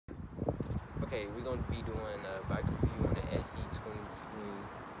Okay, we're gonna be doing a bike review on the SC2020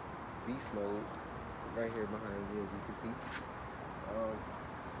 Beast Mode right here behind you, as you can see.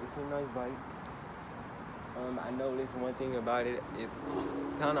 It's a nice bike. I noticed one thing about it, it's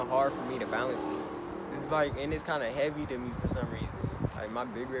kind of hard for me to balance it. This bike, and it's kind of heavy to me for some reason. Like my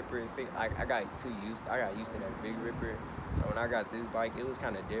Big Ripper, I got used to that Big Ripper. So when I got this bike, it was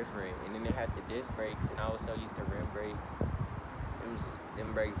kind of different. And then it had the disc brakes, and I was so used to rim brakes. It was just,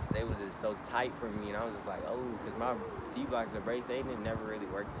 them brakes, they was just so tight for me, and I was just like, oh, because my D-blocks, the brakes, they didn't never really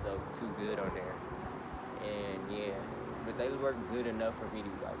work too good on there. And yeah, but they worked good enough for me to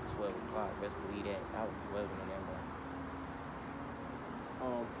be like 12 o'clock. Let's believe that. I was 12 on that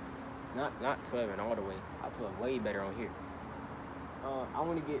one. Not 12 and all the way. I put way better on here. I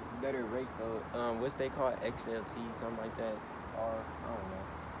want to get better brakes though. What's they call XLT, something like that, or I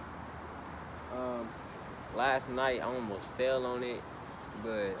don't know. Last night I almost fell on it,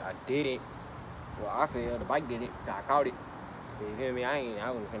 but I didn't. Well, I fell. The bike did it. I caught it. You feel me?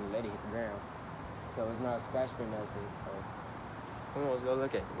 I wasn't finna let it hit the ground, so it's not scratched or nothing. So come on, let's go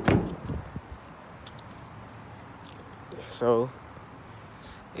look at it. So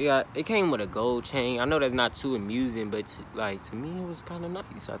it came with a gold chain. I know that's not too amusing, but to me it was kind of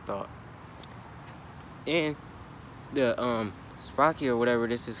nice, I thought. And the sprocket or whatever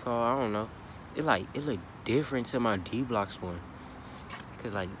this is called, I don't know. It looked different to my D-Blocks one.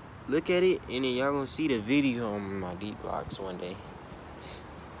 Cause like, look at it, and then y'all gonna see the video on my D-Blocks one day.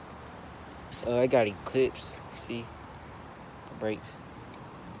 I got Eclipse, see? The brakes.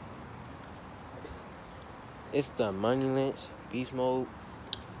 It's the Money Lynch Beast Mode.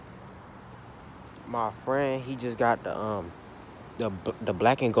 My friend, he just got the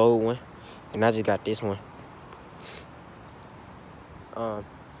black and gold one, and I just got this one.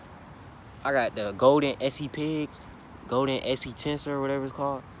 I got the golden SE Pigs, golden SE Tensor, or whatever it's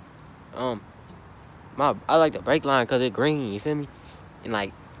called. I like the brake line because it's green, you feel me? And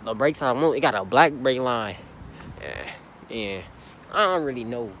like the brakes I want, it got a black brake line. Yeah, I don't really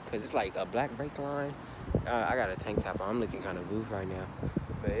know because it's like a black brake line. I got a tank top on. I'm looking kind of goof right now,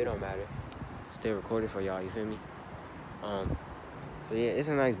 but it don't matter. Still recording for y'all, you feel me? So yeah, it's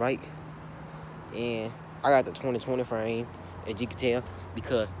a nice bike, and I got the 2020 frame, as you can tell,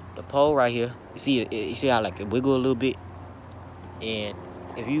 because the pole right here, you see how like it wiggle a little bit. And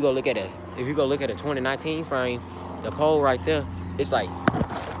if you go look at a 2019 frame, the pole right there, it's like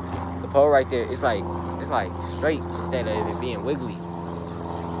straight instead of it being wiggly.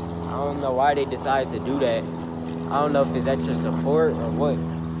 I don't know why they decided to do that. I don't know if it's extra support or what,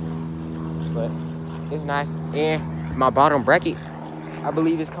 but it's nice. And my bottom bracket, I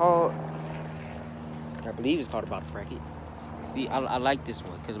believe it's called a bottom bracket. See, I like this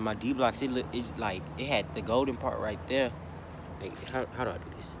one because my D-Blocks, it's like it had the golden part right there. Like, how do I do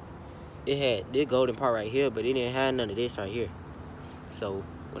this? It had the golden part right here, but it didn't have none of this right here. So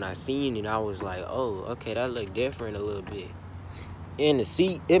when I seen it, I was like, oh, okay, that look different a little bit. And the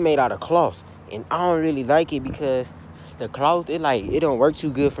seat, it made out of cloth, and I don't really like it because the cloth, it don't work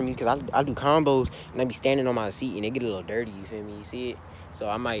too good for me because I do combos and I be standing on my seat and it get a little dirty, you feel me? You see it? So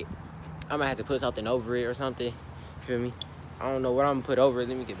I might have to put something over it or something, you feel me? I don't know what I'm gonna put over it.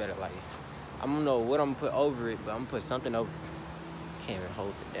 Let me get better lighting. I don't know what I'm gonna put over it, but I'm gonna put something over it. Can't even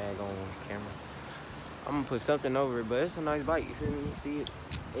hold the daggone camera. I'm gonna put something over it, but it's a nice bike, you feel me? You see it?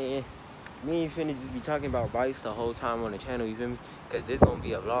 And me and finna just be talking about bikes the whole time on the channel, you feel me? Because this gonna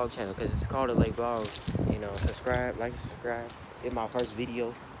be a vlog channel, because it's called a Lake Vlog. You know, subscribe. It's my first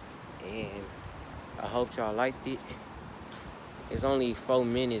video, and I hope y'all liked it. It's only 4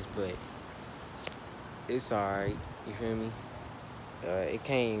 minutes, but it's alright, you feel me? It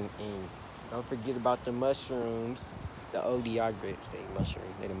came in. Don't forget about the mushrooms, the ODI grips.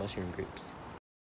 They're the mushroom grips.